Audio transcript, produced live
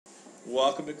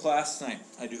Welcome to class tonight.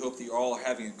 I do hope that you all are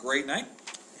having a great night,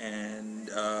 and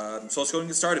so let's go and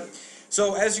get started.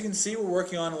 So as you can see, we're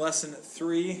working on lesson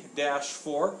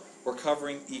 3-4. We're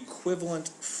covering equivalent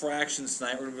fractions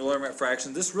tonight. We're going to be learning about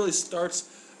fractions. This really starts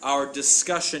our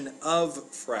discussion of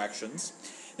fractions.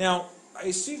 Now,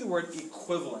 I see the word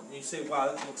equivalent, and you say,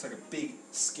 wow, that looks like a big,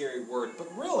 scary word.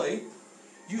 But really,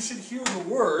 you should hear the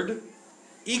word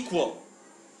equal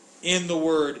in the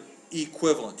word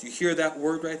equivalent. You hear that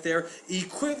word right there?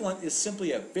 Equivalent is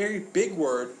simply a very big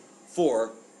word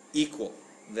for equal.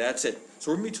 That's it. So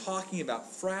we're going to be talking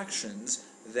about fractions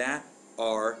that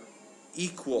are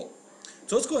equal.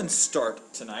 So let's go ahead and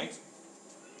start tonight.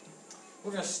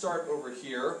 We're going to start over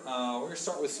here. We're going to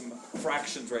start with some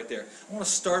fractions right there. I want to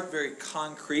start very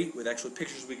concrete with actual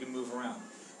pictures we can move around.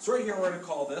 So right here we're going to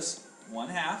call this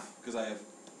 1/2 because I have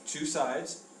two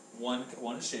sides. One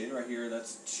is shaded right here.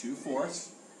 That's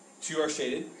 2/4. Two are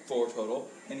shaded, 4 total,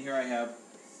 and here I have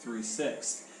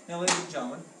 3/6. Now, ladies and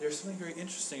gentlemen, there's something very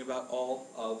interesting about all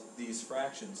of these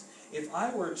fractions. If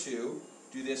I were to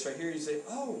do this right here, you say,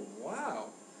 oh, wow,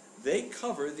 they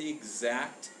cover the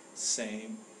exact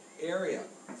same area.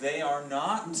 They are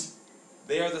not.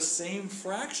 They are the same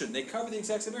fraction. They cover the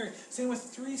exact same area. Same with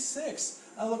 3/6.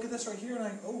 I look at this right here and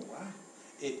I, oh, wow.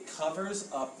 It covers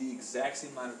up the exact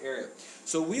same amount of area.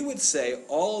 So we would say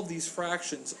all of these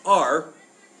fractions are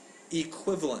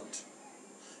equivalent.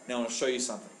 Now I want to show you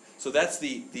something. So that's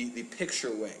the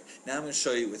picture way. Now I'm going to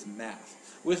show you with math.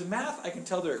 With math, I can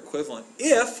tell they're equivalent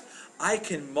if I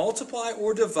can multiply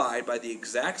or divide by the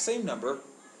exact same number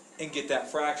and get that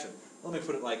fraction. Let me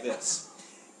put it like this.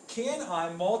 Can I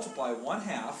multiply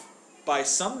 1/2 by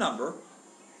some number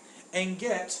and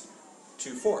get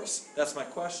 2/4? That's my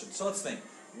question. So let's think.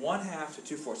 1/2 to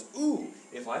 2/4. Ooh,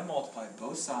 if I multiply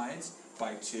both sides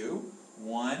by 2,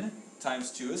 1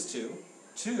 times 2 is 2.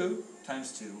 2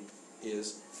 times 2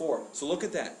 is 4. So look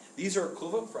at that. These are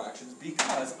equivalent fractions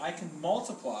because I can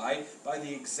multiply by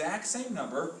the exact same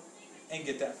number and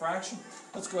get that fraction.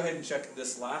 Let's go ahead and check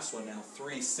this last one now.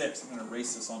 3/6. I'm going to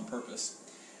erase this on purpose.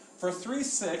 For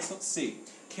 3/6, let's see.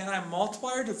 Can I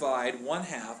multiply or divide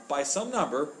 1/2 by some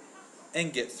number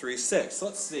and get 3/6?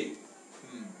 Let's see.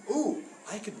 Ooh,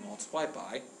 I can multiply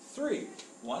by 3.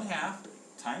 1/2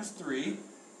 times 3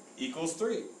 equals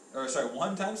 3. Or sorry,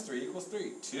 1 times 3 equals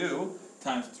 3. 2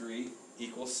 times 3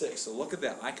 equals 6. So look at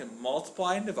that. I can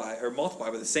multiply and divide, or multiply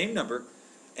by the same number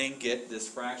and get this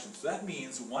fraction. So that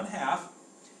means 1/2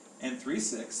 and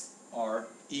 3/6 are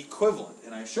equivalent.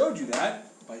 And I showed you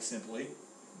that by simply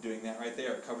doing that right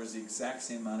there. It covers the exact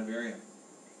same amount of area.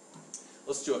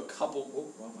 Let's do a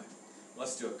couple.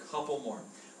 Let's do a couple more.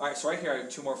 All right. So right here I have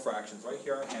two more fractions. Right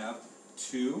here I have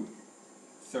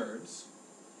 2/3,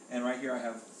 and right here I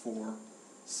have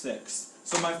 4/6.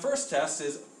 So my first test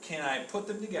is, can I put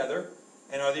them together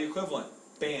and are they equivalent?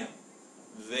 Bam.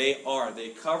 They are. They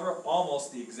cover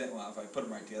almost the exact, well, if I put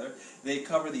them right together, they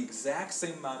cover the exact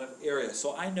same amount of area.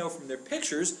 So I know from their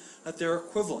pictures that they're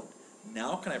equivalent.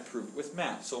 Now can I prove it with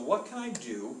math? So what can I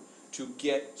do to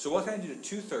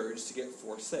 2/3 to get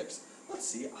 4/6? Let's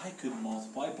see, I could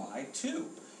multiply by 2.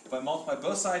 If I multiply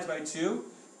both sides by 2,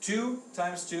 2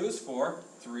 times 2 is 4,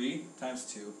 3 times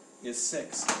 2 is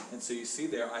 6. And so you see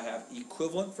there I have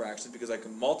equivalent fractions because I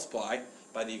can multiply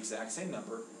by the exact same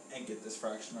number and get this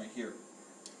fraction right here.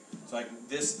 So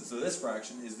this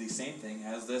fraction is the same thing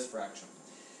as this fraction.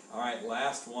 All right,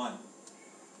 last one.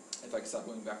 If I can stop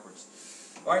going backwards.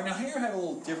 All right, now here I have a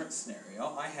little different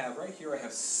scenario. Right here I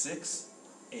have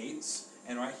 6/8,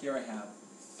 and right here I have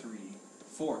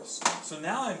 3/4. So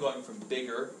now I'm going from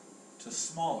bigger to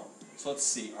smaller. So let's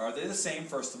see. Are they the same,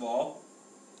 first of all?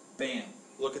 Bam.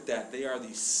 Look at that. They are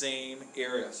the same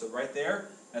area. So right there,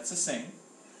 that's the same.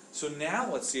 So now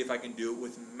let's see if I can do it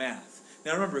with math.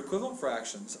 Now remember, equivalent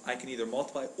fractions, I can either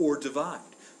multiply or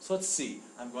divide. So let's see.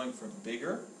 I'm going from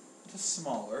bigger to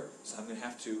smaller, so I'm going to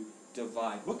have to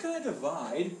divide. What can I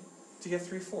divide to get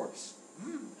 3/4?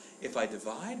 If I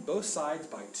divide both sides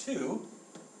by 2,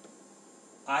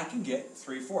 I can get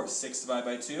 3/4. 6 divided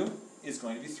by 2 is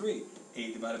going to be 3.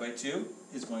 8 divided by 2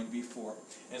 is going to be 4.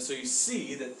 And so you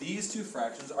see that these two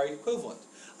fractions are equivalent.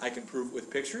 I can prove it with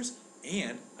pictures,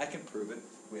 and I can prove it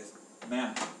with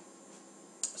math.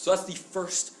 So that's the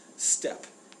first step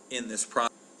in this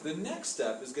process. The next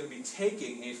step is going to be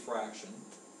taking a fraction,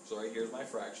 so right here's my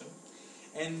fraction,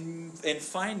 and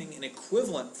finding an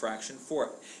equivalent fraction for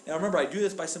it. Now remember, I do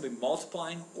this by simply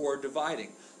multiplying or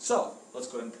dividing. So let's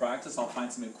go ahead and practice. I'll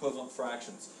find some equivalent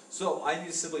fractions. So I need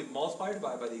to simply multiply or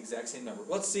divide by the exact same number.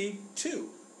 Let's see,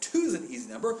 2. 2 is an easy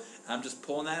number. I'm just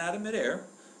pulling that out of midair.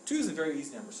 2 is a very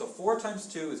easy number. So 4 times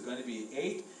 2 is going to be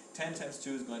 8. 10 times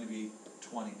 2 is going to be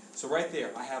 20. So right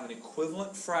there, I have an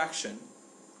equivalent fraction.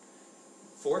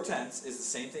 4/10 is the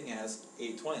same thing as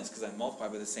 8/20 because I multiply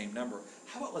by the same number.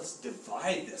 How about let's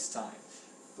divide this time?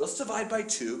 Let's divide by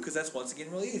 2 because that's once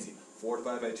again really easy. 4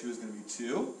 divided by 2 is going to be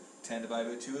 2. 10 divided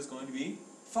by 2 is going to be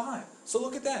 5. So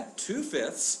look at that.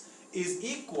 2/5 is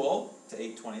equal to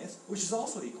 8/20, which is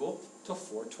also equal to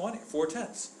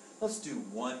 4/10. Let's do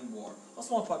one more. Let's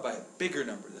multiply by a bigger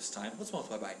number this time. Let's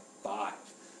multiply by 5.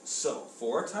 So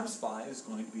 4 times 5 is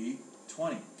going to be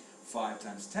 20. 5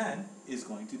 times 10 is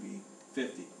going to be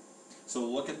 50. So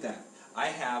look at that. I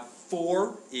have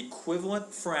 4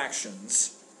 equivalent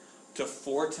fractions to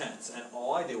 4/10, and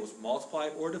all I did was multiply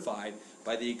or divide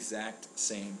by the exact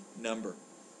same number.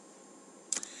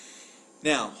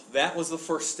 Now, that was the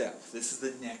first step. This is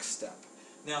the next step.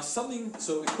 Now, so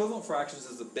equivalent fractions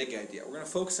is a big idea. We're going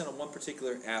to focus in on one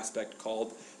particular aspect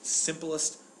called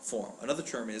simplest form. Another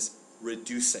term is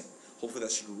reducing. Hopefully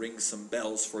that should ring some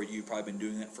bells for you. You've probably been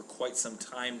doing that for quite some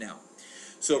time now.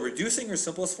 So reducing or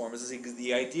simplest form is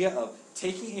the idea of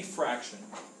taking a fraction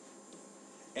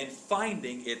and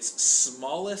finding its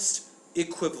smallest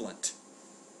equivalent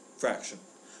fraction.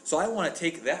 So I want to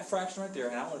take that fraction right there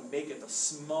and I want to make it the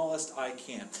smallest I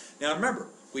can. Now remember,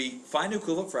 we find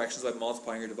equivalent fractions by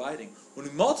multiplying or dividing. When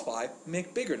we multiply, we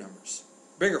make bigger numbers,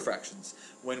 bigger fractions.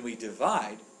 When we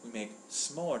divide, we make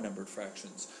smaller numbered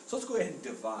fractions. So let's go ahead and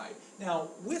divide. Now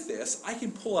with this, I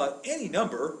can pull out any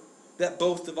number that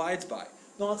both divides by.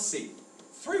 Now let's see.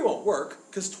 3 won't work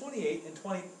because 28 and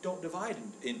 20 don't divide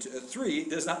into 3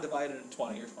 does not divide into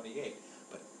 20 or 28.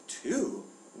 But 2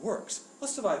 works.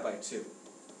 Let's divide by 2.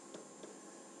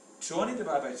 20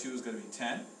 divided by 2 is going to be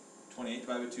 10. 28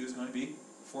 divided by 2 is going to be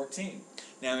 14.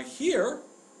 Now here,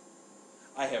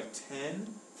 I have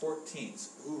 10 14ths.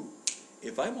 Ooh,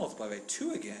 if I multiply by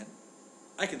 2 again,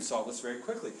 I can solve this very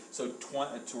quickly. So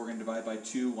we're going to divide by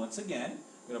 2 once again.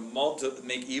 I'm going to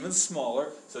make even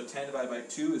smaller. So 10 divided by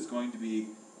 2 is going to be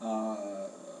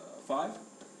 5.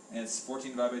 And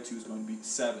 14 divided by 2 is going to be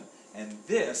 7. And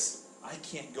this, I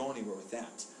can't go anywhere with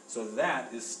that. So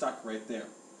that is stuck right there.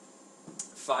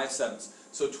 5/7.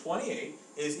 So 28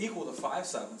 is equal to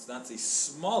 5/7. That's the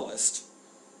smallest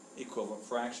equivalent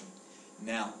fraction.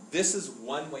 Now, this is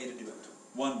one way to do it.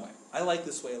 One way. I like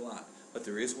this way a lot, but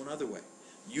there is one other way.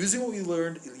 Using what we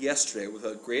learned yesterday with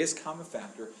a greatest common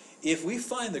factor, if we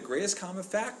find the greatest common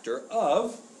factor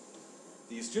of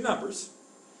these two numbers,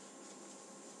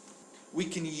 we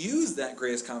can use that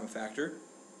greatest common factor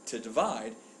to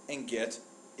divide and get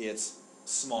its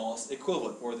smallest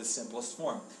equivalent, or the simplest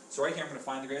form. So right here I'm going to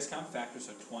find the greatest common factor,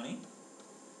 so 20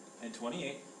 and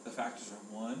 28. The factors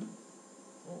are 1,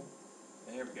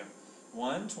 there we go,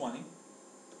 1, 20,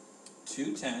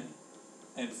 2, 10,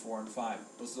 and 4 and 5.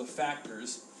 Those are the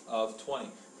factors of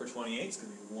 20. For 28, it's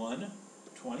going to be 1,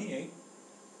 28,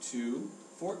 2,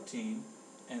 14,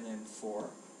 and then 4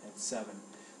 and 7.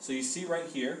 So you see right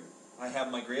here, I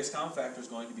have my greatest common factor is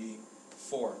going to be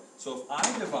 4. So if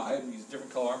I divide, use a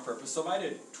different color on purpose, so if I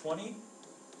did 20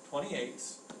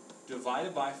 28ths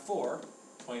divided by 4,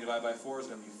 20 divided by 4 is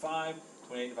going to be 5,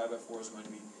 28 divided by 4 is going to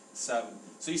be 7.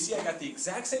 So you see I got the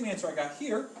exact same answer I got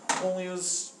here, only it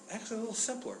was actually a little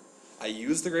simpler. I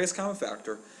used the greatest common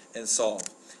factor and solved.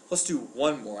 Let's do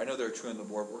one more. I know there are 2 on the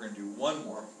board, but we're going to do one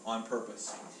more on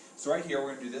purpose. So right here,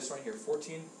 we're going to do this right here,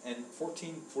 14 and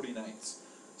 14 49ths.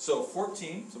 So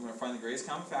 14, so I'm going to find the greatest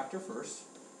common factor first.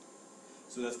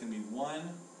 So that's going to be 1,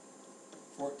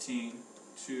 14,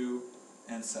 2,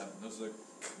 and 7. Those are the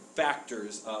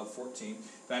factors of 14.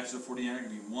 Factors of 49 are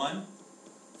going to be 1,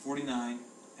 49,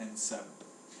 and 7.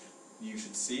 You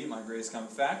should see my greatest common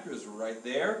factor is right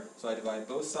there. So I divide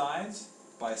both sides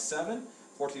by 7.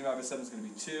 14 divided by 7 is going to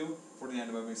be 2. 49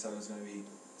 divided by 7 is going to be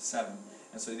 7.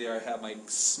 And so there I have my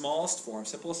smallest form,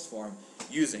 simplest form,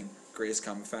 using greatest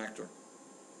common factor.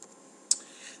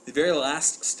 The very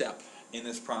last step in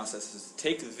this process is to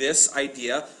take this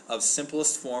idea of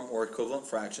simplest form or equivalent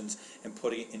fractions and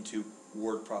putting it into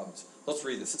word problems. Let's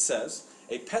read this. It says,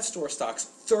 a pet store stocks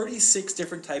 36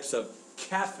 different types of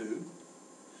cat food,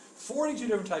 42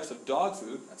 different types of dog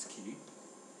food, that's key,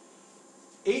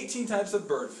 18 types of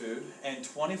bird food, and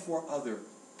 24 other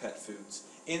pet foods.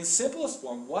 In simplest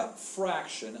form, what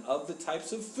fraction of the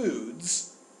types of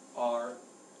foods are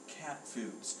cat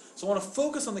foods? So I want to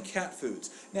focus on the cat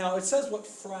foods. Now it says what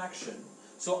fraction,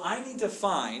 so I need to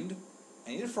find,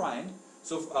 the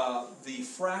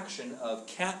fraction of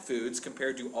cat foods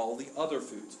compared to all the other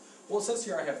foods. Well, it says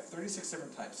here I have 36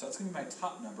 different types, so that's going to be my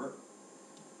top number.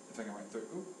 If I can write 30,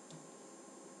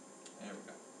 there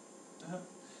we go.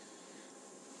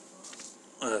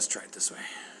 Let's try it this way.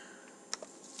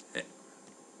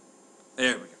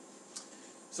 There we go.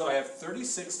 So I have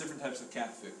 36 different types of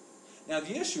cat food. Now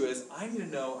the issue is I need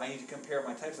to compare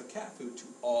my types of cat food to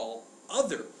all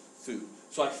other food.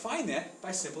 So I find that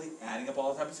by simply adding up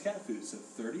all the types of cat food. So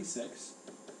 36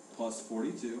 plus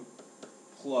 42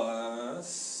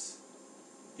 plus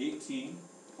 18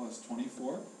 plus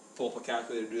 24. Pull up a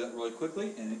calculator to do that really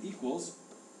quickly, and it equals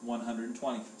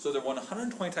 120. So there are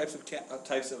 120 types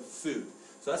of food.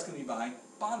 So that's going to be my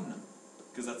bottom number,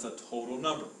 because that's a total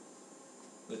number.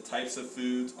 The types of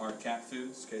foods are cat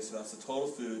foods. Okay, so that's the total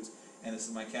foods, and this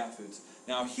is my cat foods.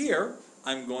 Now here,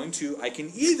 I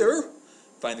can either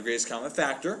find the greatest common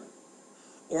factor,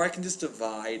 or I can just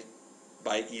divide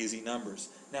by easy numbers.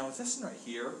 Now with this one right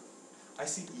here, I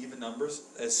see even numbers.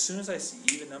 As soon as I see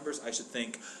even numbers, I should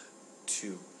think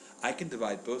 2. I can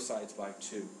divide both sides by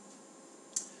 2.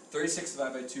 36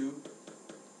 divided by 2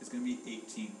 is going to be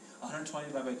 18. 120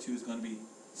 divided by 2 is going to be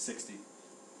 60.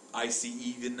 I see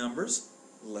even numbers.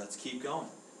 Let's keep going.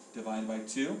 Divided by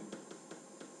 2.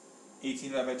 18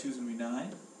 divided by 2 is going to be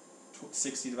 9.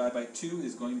 60 divided by 2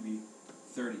 is going to be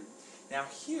 30. Now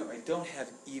here I don't have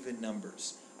even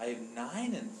numbers. I have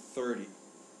 9 and 30.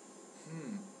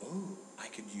 Oh, I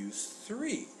could use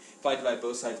 3. If I divide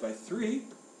both sides by 3,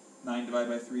 9 divided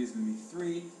by 3 is going to be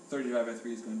 3. 30 divided by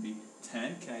 3 is going to be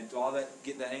 10. Can I draw that,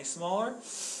 get that any smaller?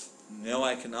 No,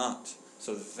 I cannot.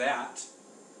 So I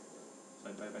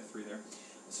divide by 3 there.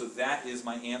 So that is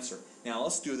my answer. Now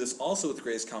let's do this also with the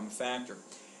greatest common factor.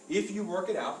 If you work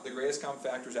it out, the greatest common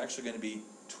factor is actually going to be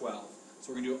 12. So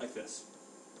we're going to do it like this.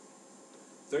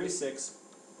 36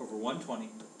 over 120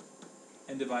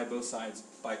 and divide both sides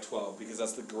by 12, because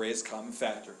that's the greatest common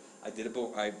factor. I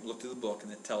looked at the book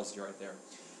and it tells you right there.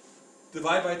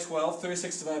 Divide by 12,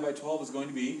 36 divided by 12 is going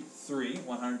to be 3.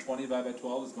 120 divided by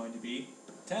 12 is going to be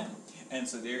 10. And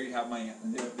so there you have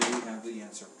there you have the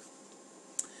answer.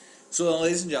 So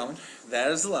ladies and gentlemen,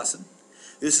 that is the lesson.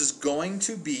 This is going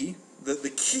to be,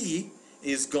 the key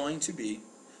is going to be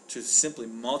to simply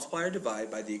multiply or divide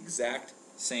by the exact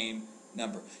same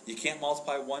number. You can't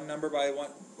multiply one number by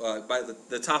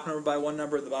the top number by one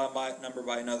number, the bottom number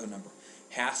by another number.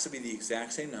 Has to be the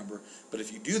exact same number, but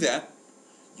if you do that,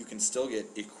 you can still get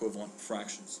equivalent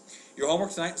fractions. Your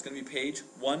homework tonight is going to be page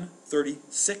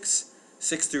 136,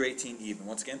 6 through 18 even.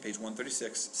 Once again, page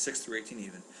 136, 6 through 18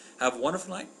 even. Have a wonderful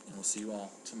night, and we'll see you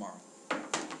all tomorrow.